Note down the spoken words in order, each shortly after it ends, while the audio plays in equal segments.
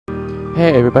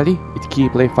Hey everybody, it's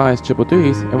KHRe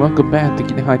 333 and welcome back to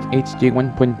Kingdom Hearts HD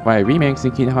 1.5 Remix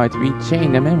and Kingdom Hearts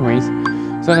Rechain the Memories.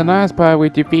 So in the last part we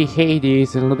defeat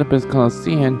Hades in Olympus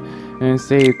Coliseum and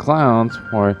save Clouds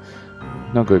for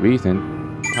no good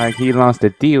reason. Like he lost the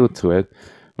deal to it,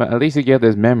 but at least he get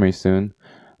his memory soon.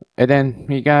 And then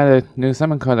we got a new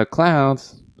summon called the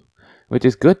Clouds, which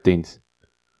is good things.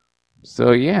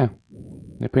 So yeah,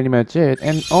 that's pretty much it.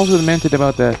 And also mentioned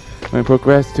about when we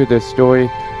progress to the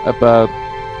story about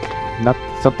not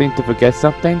something to forget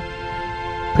something.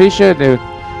 Pretty sure the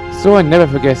Sora never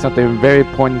forgets something very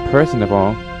important person of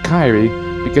all, Kairi,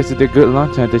 because of the good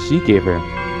lunch that she gave her.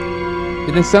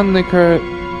 And then suddenly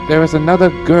there was another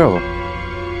girl.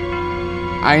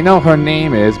 I know her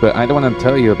name is, but I don't want to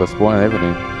tell you about spoiling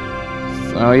everything.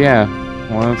 So yeah,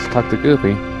 well, let's talk to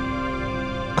Goofy.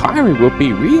 Kairi will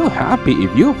be real happy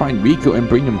if you find Riku and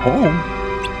bring him home.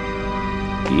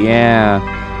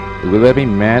 Yeah. Will they be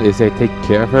mad if they take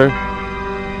care of her?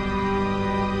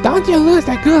 Don't you lose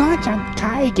that good lunch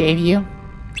Kairi gave you.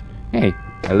 Hey,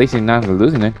 at least you're not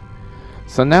losing it.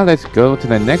 So now let's go to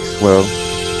the next world,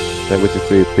 which is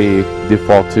to be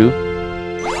default to,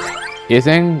 is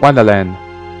in Wonderland.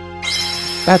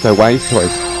 That's a wise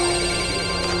choice.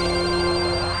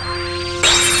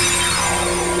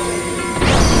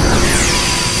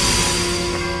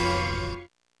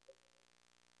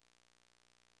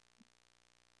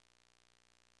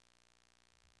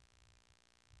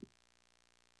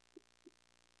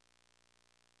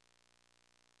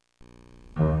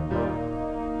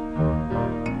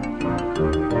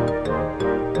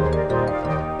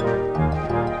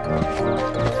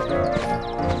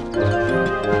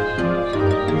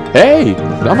 Hey!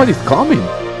 Somebody's coming!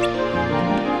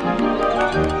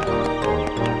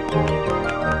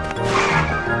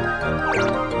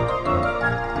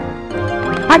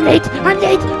 I'm late!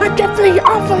 I'm definitely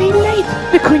awfully late!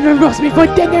 The queen will roast me for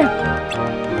dinner!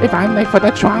 If I'm late for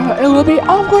the trial, it will be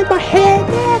off with my hair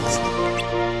next!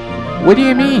 What do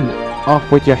you mean, off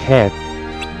with your head?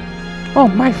 Oh,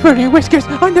 my furry whiskers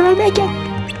under my makeup!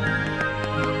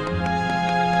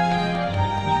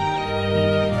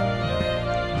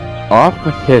 Off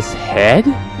with his head?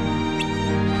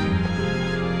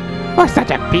 For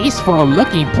such a peaceful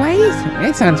looking place,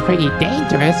 it sounds pretty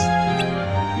dangerous.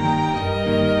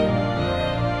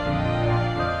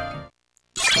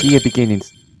 Key of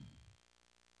beginnings.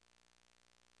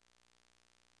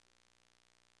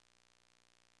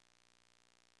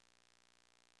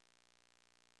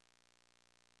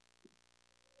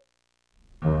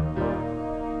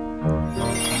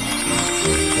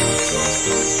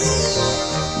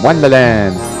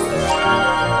 Wonderland.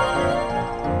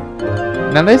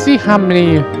 Now let's see how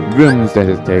many rooms does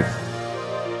it take.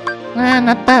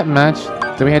 Not that much.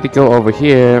 So we had to go over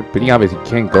here, but you obviously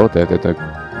can't go there. That's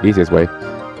the easiest way.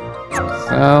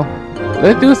 So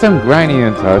let's do some grinding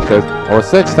and such, or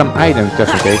search some items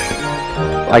just in case,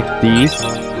 like these.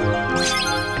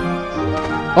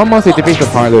 Almost a defeat of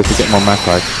harder to get more math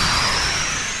cards.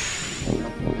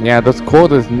 Yeah, those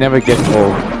quarters never get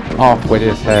off with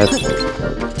his head.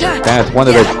 That's one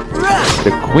of the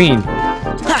queen of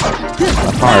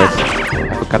hearts.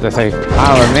 I forgot to say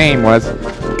how her name was.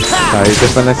 Sorry, it's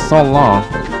just been so long.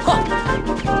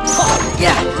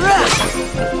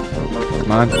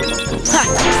 Come on.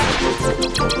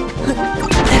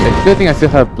 It's a good thing I still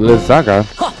have Blizzaga,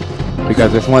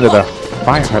 because it's one of the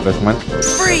fire heartless ones.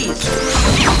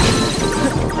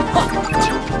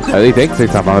 At least they can take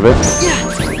something out of it.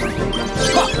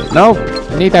 No,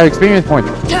 I need that experience point.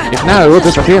 If not, it will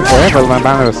disappear forever in a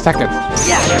matter of seconds.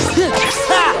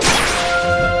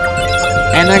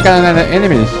 And I got another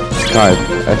enemy card,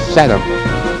 a shadow.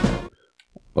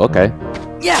 Okay.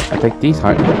 I take these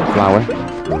heart flower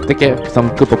to get some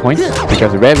Koopa points,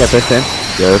 because red represents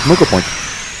the Mooka points.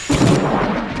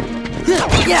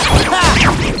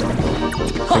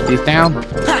 Take these down.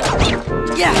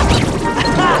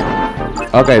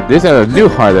 Okay, these are the new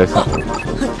heartless.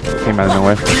 Came out of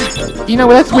nowhere. You know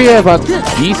what's weird about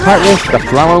these heartless, the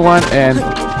flower one and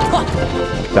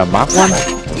the mock one,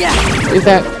 is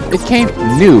that it came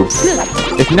new.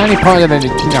 It's not any part of the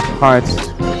Kingdom Hearts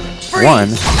 1,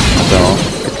 so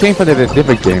it came from a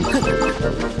different game.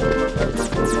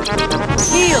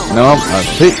 No,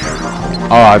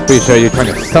 I'm pretty sure you're trying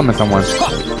to summon someone.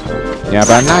 Yeah,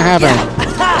 but I'm not having.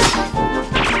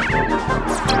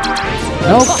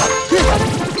 Nope.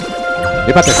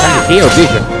 You're about to try to heal, did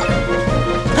you?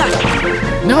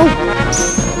 No!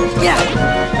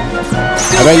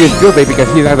 I bet you Goofy because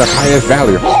he has the highest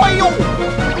value.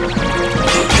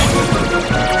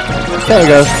 There you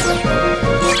go.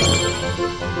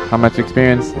 How much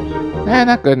experience?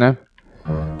 Not good enough.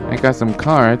 I got some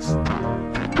cards.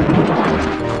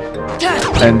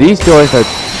 And these doors are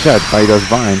shut by those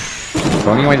vines. The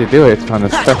only way to do it is from a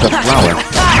special flower.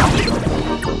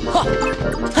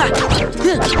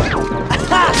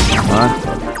 Come on.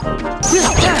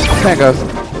 There it goes.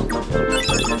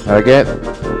 Gotta get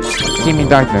Teaming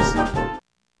Darkness.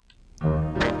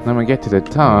 Then we get to the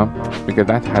top, because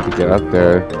that had to get up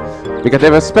there. Because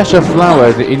there were special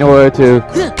flowers in order to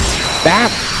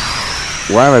stop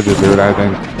whatever to do that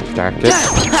then jack it.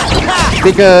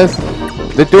 Because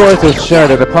the doors are shut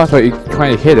at the possible you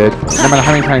kind of hit it, no matter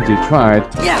how many times you tried.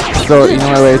 So in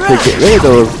order to get rid of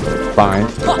those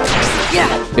vines,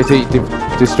 is to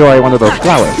destroy one of those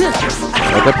flowers.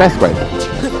 That's the best way.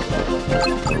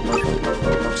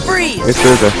 Let's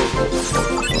do this.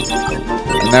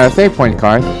 And now a save point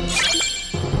card.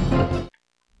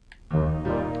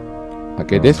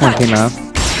 Okay, this one came out.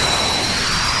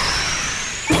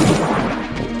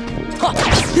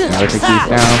 Now let's take these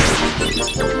down.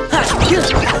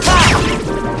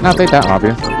 Not that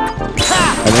obvious.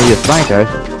 And then you slide dash.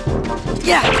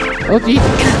 Oh gee.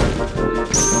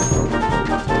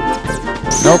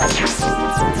 Nope.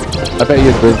 I bet you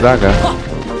use Blizzaga.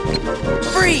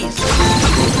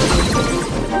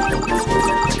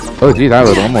 Oh gee, that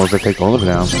would almost take all of it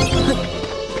down.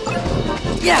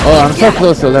 Oh, I'm so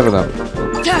close to level up.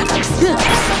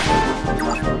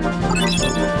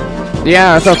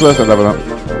 Yeah, I'm so close to level up.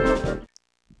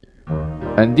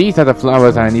 And these are the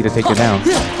flowers I need to take it down.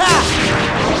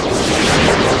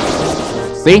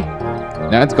 See?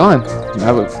 Now it's gone.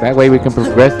 That way we can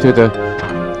progress to the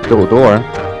door.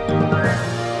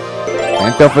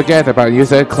 And don't forget about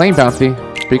using a claim bounty.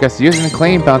 Because using a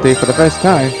claim bounty for the first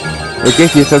time will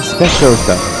give you some special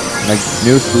stuff. Like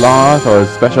new slots or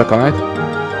special cards.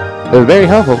 It's very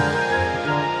helpful.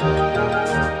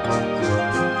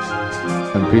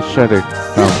 I'm pretty sure there's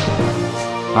some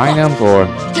items or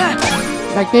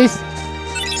like this.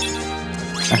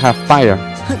 I have fire.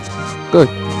 Good.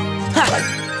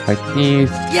 Like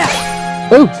these.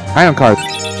 Ooh, item card.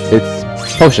 It's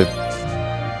potion.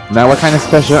 Now what kind of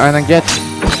special item get?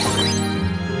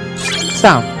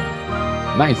 Sound.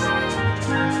 Nice.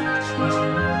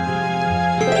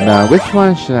 Now which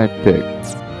one should I pick?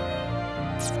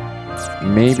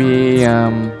 Maybe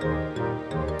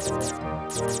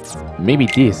maybe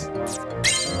this.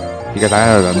 Because I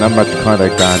have not much card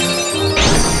like that.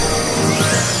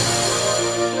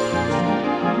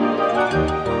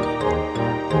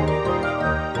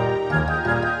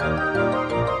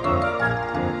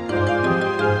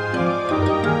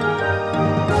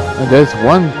 And there's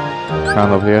one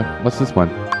crown over here. What's this one?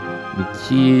 The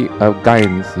key of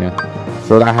guidance, yeah.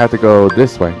 So I have to go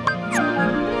this way.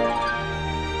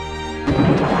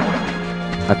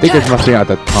 I think it must be at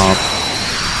the top.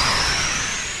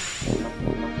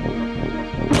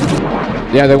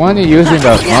 Yeah, the one you're using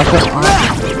the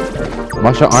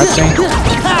martial art thing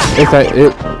is that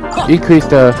it increased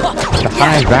the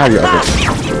high value of it.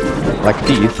 Like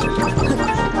these.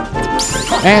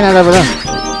 And I leveled up.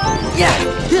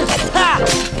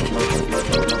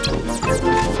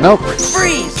 Nope.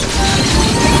 Freeze.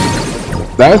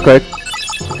 That was quick.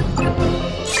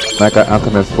 Like an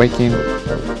alchemist waking.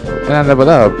 And I leveled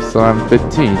up, so I'm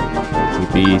 15 to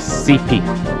be CP.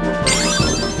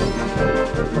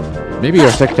 Maybe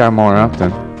you'll check out more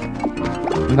often.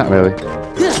 Not really.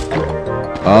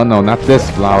 Oh no, not this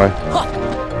flower.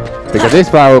 Because this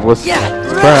flower was spread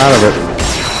out of it.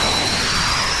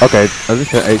 Okay, at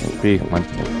least the HP one.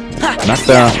 Not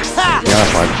the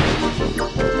other part.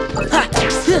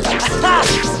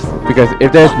 Because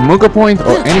if there's Muga points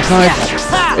or any kind,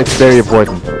 it's very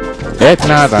important. If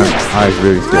not, then I was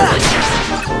really scared.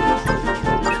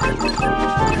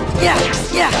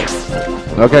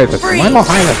 Okay, just one more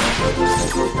highlight.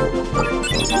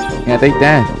 Yeah, take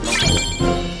that.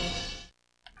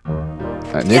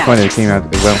 And this one came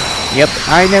out as well. Yep,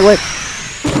 I know it.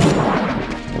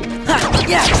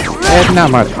 There's not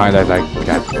much highlight like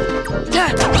that.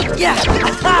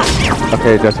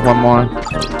 Okay, just one more.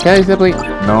 Can I simply?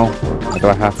 No, I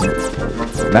don't have to.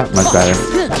 That much better.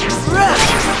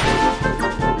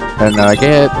 And I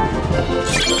get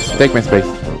statement space.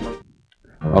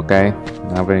 Okay,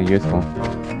 not very useful.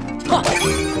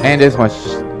 And this one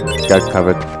got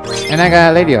covered. And I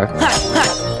got a lady arc.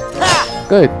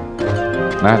 Good.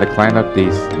 Now I have to climb up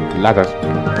these ladders.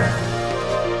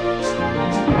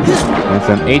 And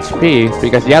some HP,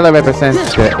 because yellow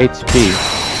represents the HP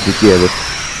you give.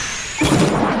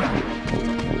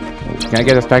 Can I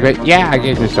get a strike rate? Yeah, I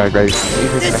get the strike rate.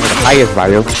 This is the highest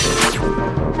value.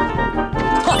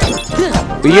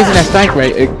 But using a strike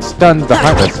rate, it stuns the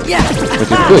harvest, which is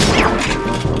good.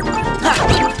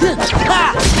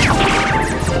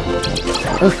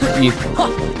 Oh, jeez.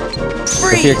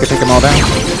 Let's see if I can take them all down.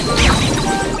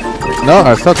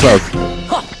 No, so close.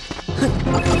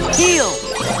 Heal.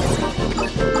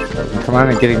 Come on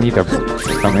and get need to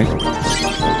something.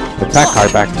 Attack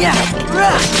card back. Yeah.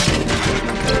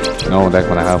 No, that's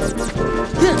gonna help.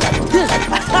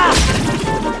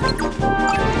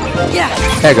 Yeah.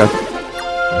 There you go.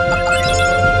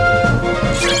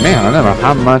 Man, I don't know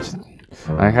how much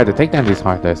I had to take down these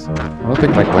heartless. It'll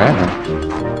take like forever.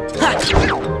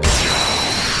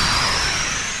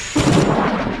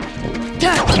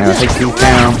 Now I'll take these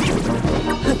down.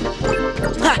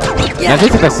 Now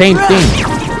this is the same thing.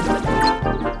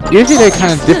 Usually they're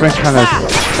kind of different kind of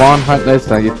spawn heartless,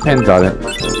 like it depends on it.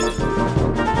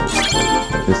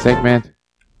 The segment.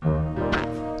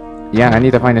 Yeah, I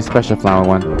need to find a special flower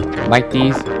one. Like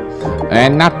these.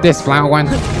 And not this flower one.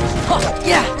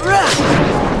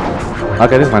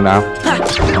 Okay, this one now.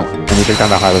 Oh, and you take down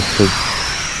the heartless too.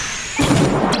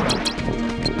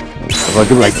 I'm gonna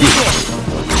do like this.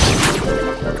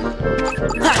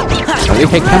 At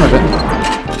least take some of it.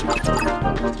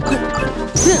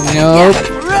 Nope.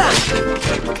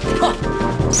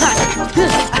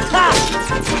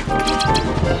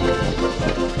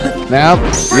 Now,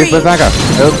 use Berserker.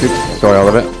 Oh, you destroy all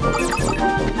of it.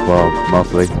 Well,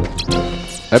 mostly.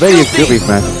 I bet you use Goofy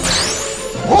Smash.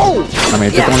 I mean,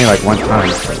 it's just only like one time.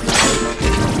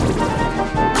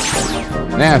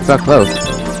 Yeah, it's so close.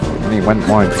 I need one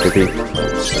more to defeat.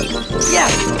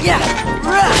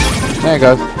 There it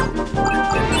goes.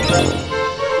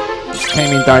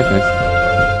 Taming Darkness.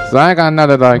 So I got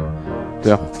another, like,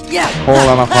 the whole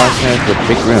lot of harshness with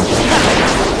big room.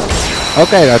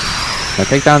 Okay, that's. I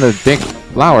take down the big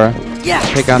flower.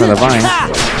 Take down the vine.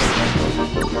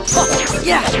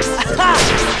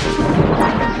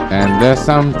 And there's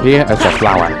some here as a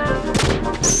flower.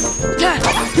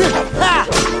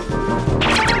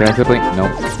 Can I simply?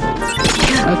 Nope.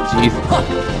 Oh jeez.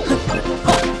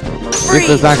 This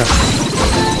is like a...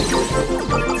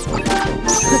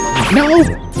 No!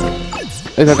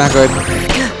 This is not good.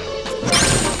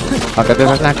 Okay, this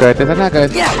is not good. This is not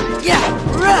good.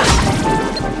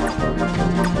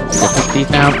 Put these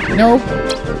down. Nope.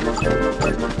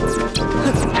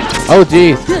 Oh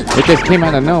jeez. It just came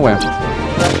out of nowhere.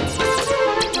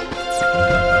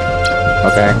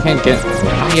 Okay, I can't get the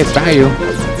highest value.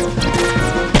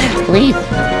 Please.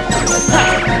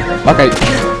 Okay.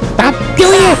 Stop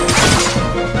doing it!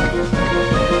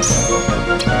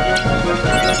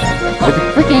 It's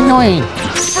freaking annoying.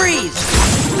 Freeze.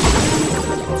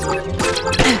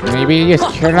 Maybe use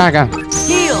Kiraga.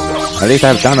 Heal. At least I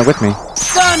have Donna with me.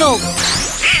 Donald.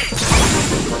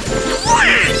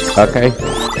 Okay.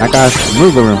 I got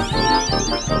move the room.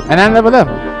 And I leveled up.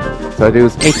 So I do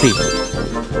is HP.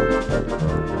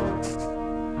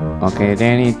 Okay, are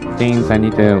there any things I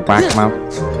need to whack them out?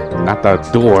 Not the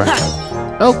door.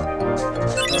 Oh!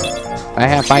 I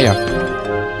have fire.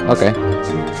 Okay.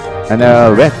 And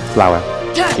a red flower.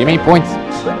 Give me points.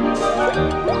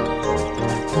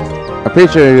 I'm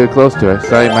pretty sure you're close to it,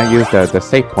 so I might use the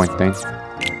save point thing.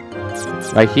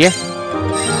 Right here?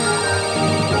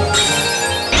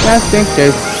 Just in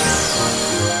case.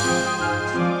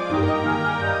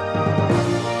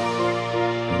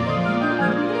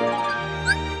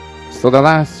 So the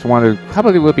last one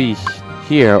probably will be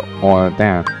here or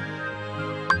there.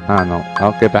 I don't know.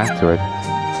 I'll get back to it.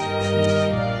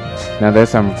 Now there's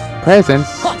some presents.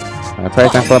 A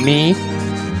present for me.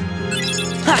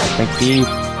 Thank you.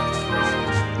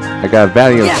 I got a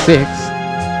value of 6.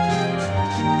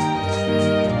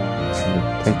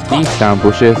 Take these down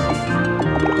bushes.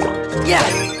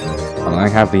 I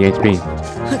have the HP. I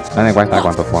didn't whack that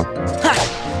one before.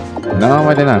 No,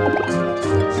 I did not.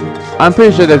 I'm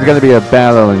pretty sure there's gonna be a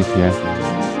battle in here.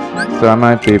 So I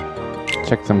might be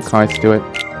check some cards to it.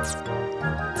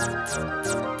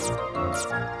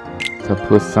 So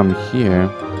put some here.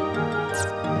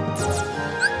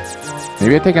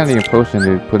 Maybe I take out the potion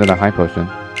to put in a high potion.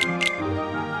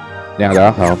 Yeah,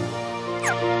 that'll help.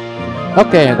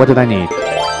 Okay, what did I need?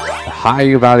 A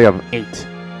high value of 8.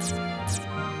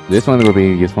 This one will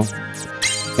be useful.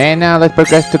 And now let's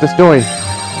progress to the story.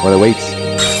 What awaits.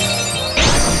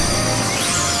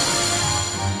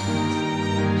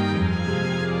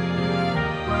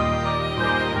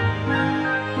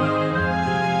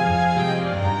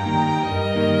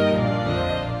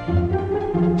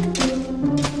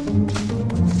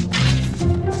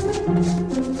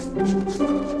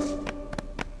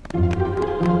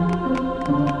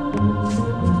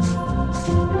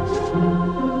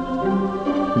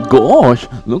 Gosh,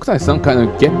 looks like some kind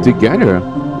of get-together.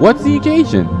 What's the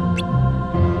occasion?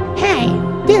 Hey,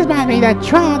 this might be the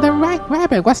troll the White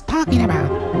Rabbit was talking about.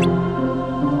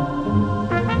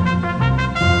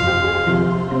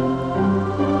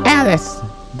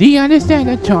 Do you understand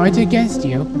the charge against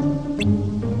you?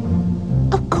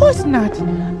 Of course not.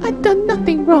 I've done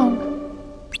nothing wrong.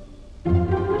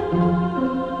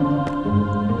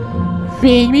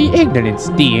 Feign me ignorance,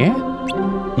 dear.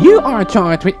 You are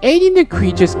charged with aiding the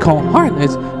creatures called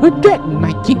Heartless who threaten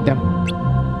my kingdom.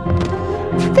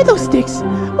 Fiddlesticks!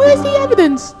 Where's the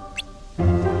evidence?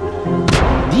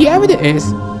 The evidence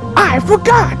is... I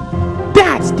forgot!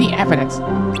 That's the evidence!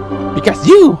 Because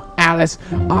you, Alice,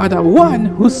 are the one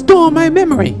who stole my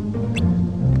memory!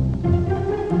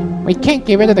 We can't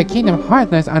get rid of the Kingdom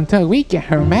Heartless until we get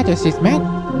Her Majesty's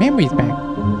memories back.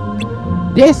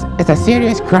 This is a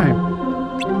serious crime.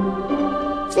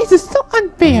 This is so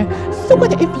unfair! So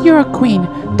what if you're a queen?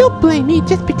 Don't blame me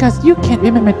just because you can't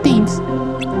remember things.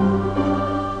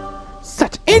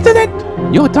 Such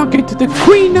insolent! You're talking to the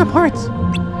Queen of Hearts!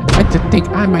 And to think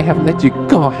I might have let you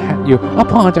go, had you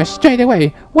apologize straight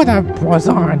away. What a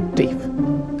bizarre thief.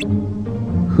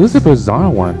 Who's the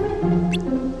bizarre one?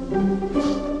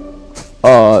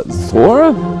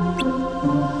 Sora?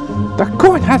 The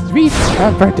court has reached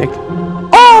a verdict.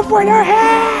 Off with her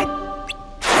head!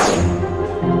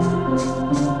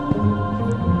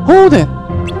 Hold it!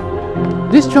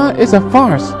 This trial is a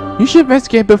farce. You should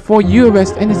investigate before you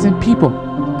arrest innocent people.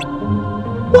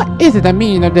 What is the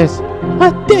meaning of this?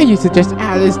 How dare you suggest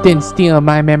Alice didn't steal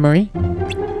my memory?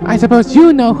 I suppose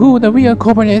you know who the real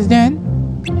culprit is then?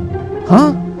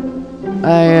 Huh?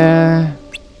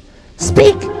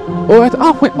 Speak! Or it's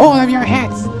off with all of your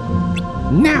heads!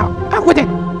 Now, out with it!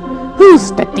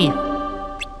 Who's the thief?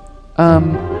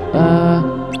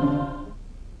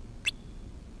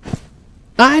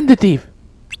 I'm the thief.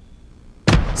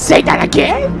 Say that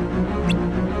again?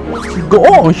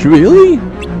 Gosh, really?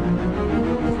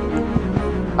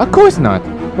 Of course not.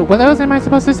 But what else am I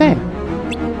supposed to say?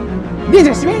 This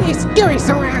is really scary,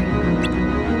 Sora!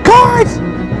 Cards!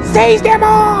 Seize them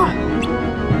all!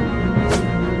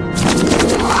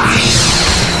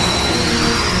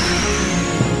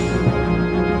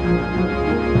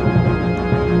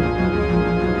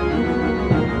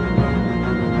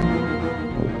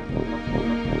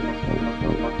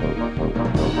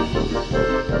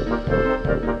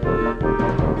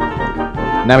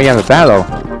 Now we have a battle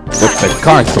with the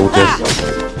card soldiers.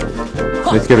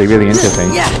 This is gonna be really interesting.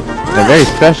 They're very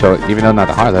special, even though not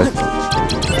the hardest.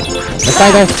 Let's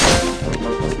try this.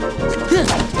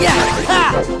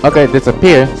 Okay,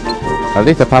 disappear. At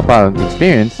least a pop out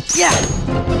experience.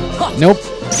 Nope.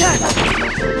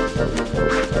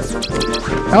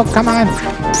 Oh, come on.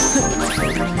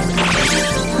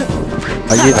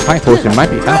 I use the high potion might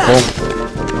be helpful.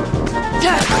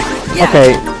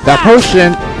 Okay, that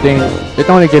potion thing, it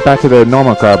only get back to the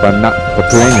normal card, but not the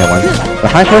perennial one. The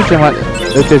high potion one,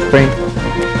 it just bring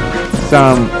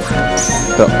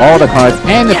all the cards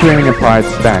and the perennial cards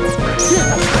back.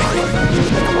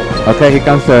 Okay, here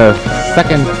comes the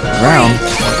second round.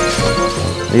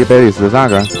 You better use the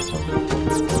Zaga.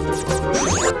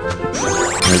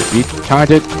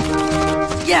 Recharge it.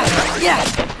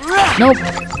 Nope.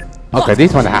 Okay,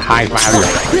 these ones have high value.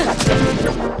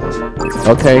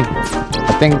 Okay,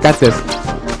 I think I got this.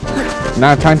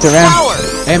 Now time to ram.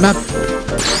 Aim up.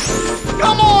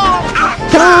 Come on!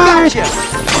 Charge!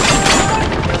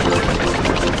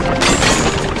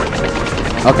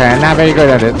 Okay, I'm not very good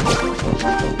at it.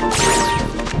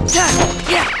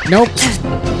 Nope.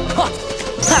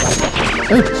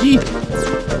 Oh, jeez.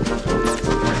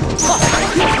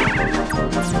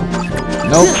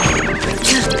 Nope.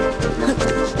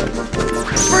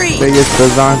 Biggest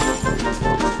goes on.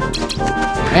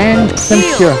 And some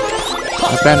cure.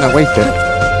 I better not waste it.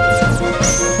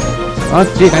 Oh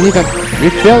jeez, I need to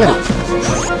refill it.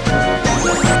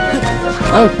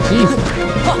 Oh jeez.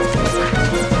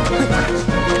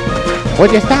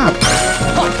 Would you stop?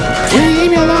 Will you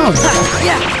leave me alone?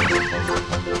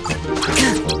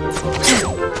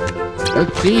 Oh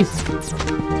jeez.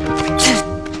 Would you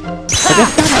stop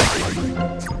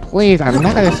it? Please, I'm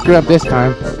not gonna screw up this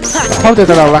time. I hope this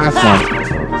is the last one.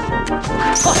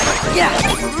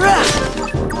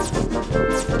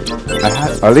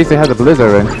 At least they have the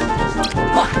blizzard in.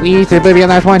 Please, it better be a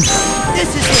nice one.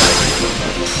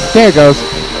 There it goes.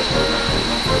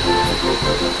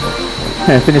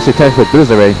 And finish the test with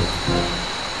blizzard rain.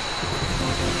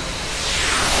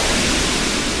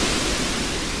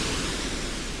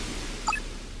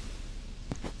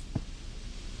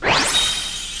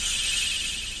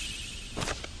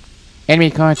 Enemy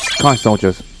card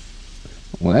soldiers.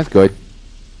 Well, that's good.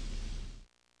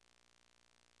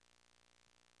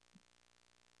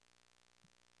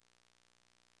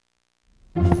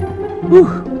 Whew.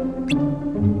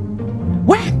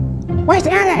 What? Where's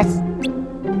Alice?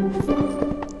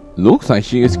 Looks like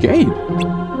she escaped.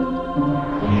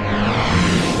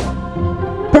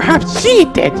 Perhaps she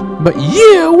did, but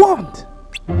you won't.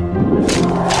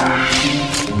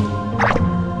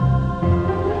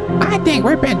 I think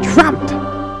we're being trumped.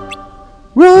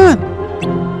 Run!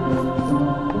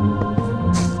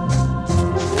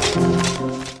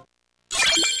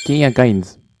 Kia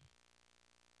guidance.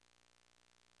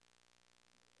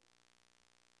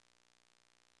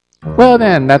 Well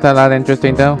then, that's a lot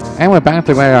interesting though. And we're back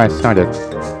to where I started.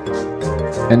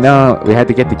 And now we had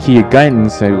to get the key of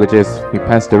guidance, which is we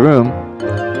passed the room.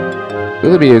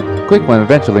 It'll be a quick one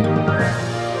eventually.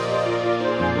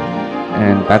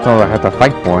 And that's all I have to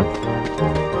fight for.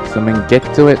 So I'm gonna get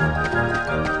to it.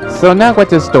 So now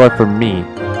what's in store for me?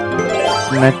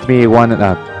 Let me one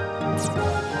up.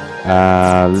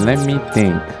 Let me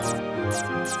think.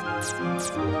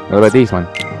 What about these one?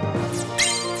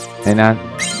 And there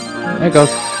it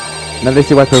goes. Now let's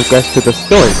see what progressed to the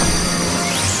story.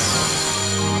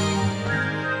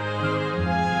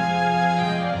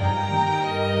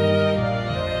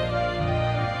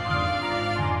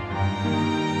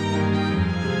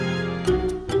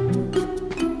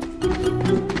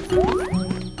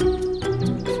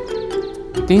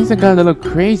 Things have got a little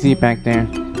crazy back there,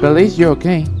 but at least you're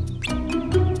okay.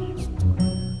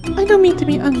 I don't mean to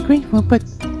be ungrateful, but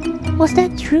was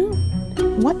that true?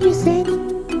 What you said?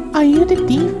 Are you the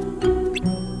thief?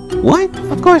 What?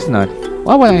 Of course not.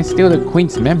 Why would I steal the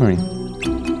queen's memory?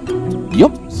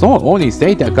 Yup, Sora only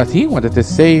said that because he wanted to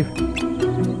save...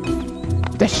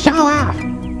 The show off!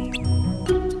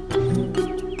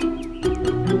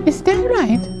 Is that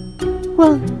right?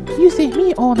 Well, you saved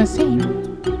me all the same.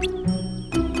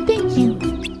 Thank you.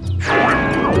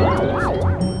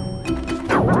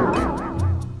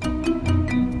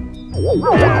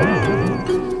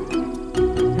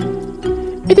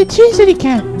 It's a cheesy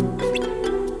cat.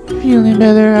 Feeling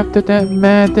better after that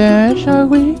mad dash, are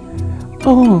we?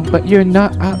 Oh, but you're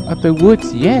not out of the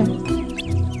woods yet.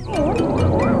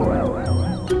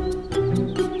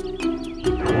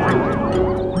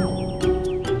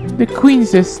 The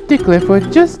queen's a stickler for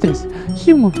justice.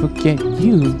 She won't forget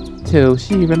you till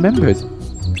she remembers.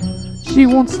 She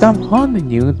won't stop haunting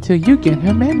you till you get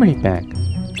her memory back.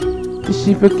 Did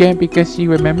she forget because she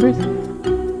remembers?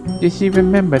 Did she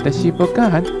remember that she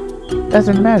forgot?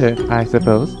 Doesn't matter, I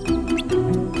suppose.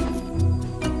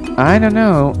 I don't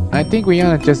know. I think we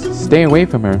ought to just stay away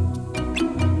from her.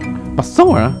 But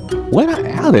Sora, what about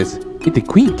Alice? If the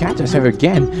queen catches her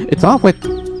again, it's off with...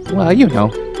 well, you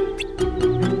know.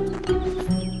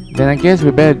 Then I guess we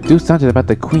better do something about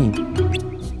the queen.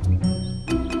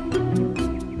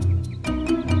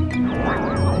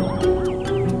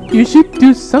 You should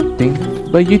do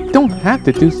something, but you don't have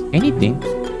to do anything.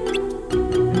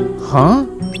 Huh?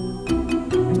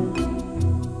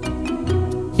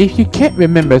 If you can't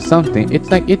remember something, it's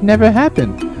like it never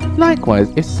happened. Likewise,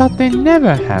 if something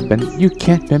never happened, you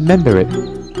can't remember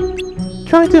it.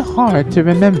 Try too hard to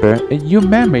remember and your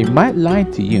memory might lie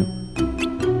to you.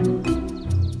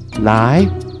 Lie?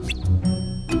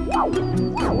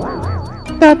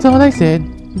 That's all I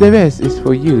said. The rest is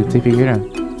for you to figure out.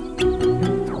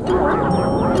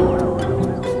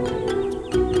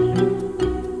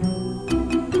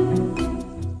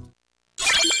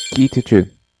 Key to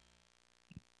truth.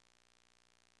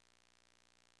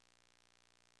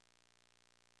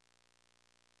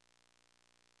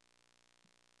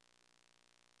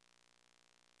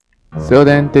 So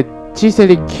then the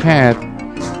cheesy cat,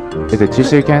 is it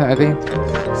cheesy cat I think?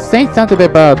 Say something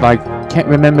about like can't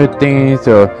remember things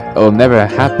or it'll never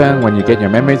happen when you get your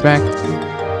memories back.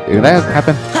 Did that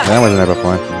happen? That wasn't there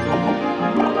before.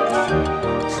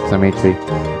 Some HP.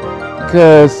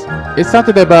 Because it's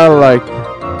something about like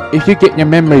if you get your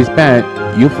memories back,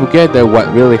 you forget that what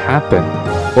really happened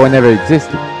or never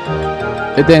existed.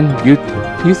 And then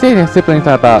you say that siblings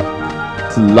are about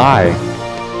to lie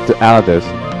to elders.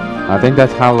 I think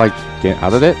that's how like get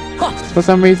out of it for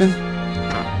some reason.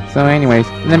 So anyways,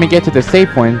 let me get to the save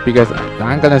point because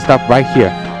I'm gonna stop right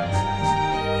here.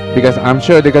 Because I'm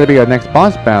sure there's gonna be a next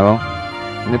boss battle.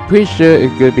 And I'm pretty sure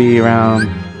it's gonna be around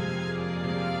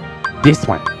this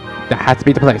one. That has to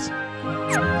be the place.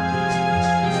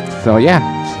 So yeah.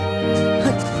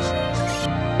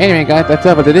 Anyway guys, that's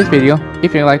all for this video.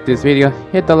 If you like this video,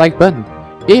 hit the like button.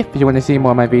 If you want to see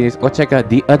more of my videos or check out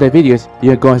the other videos,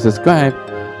 you're going to subscribe.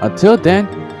 Until then,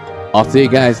 I'll see you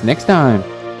guys next time.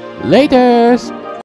 Laters!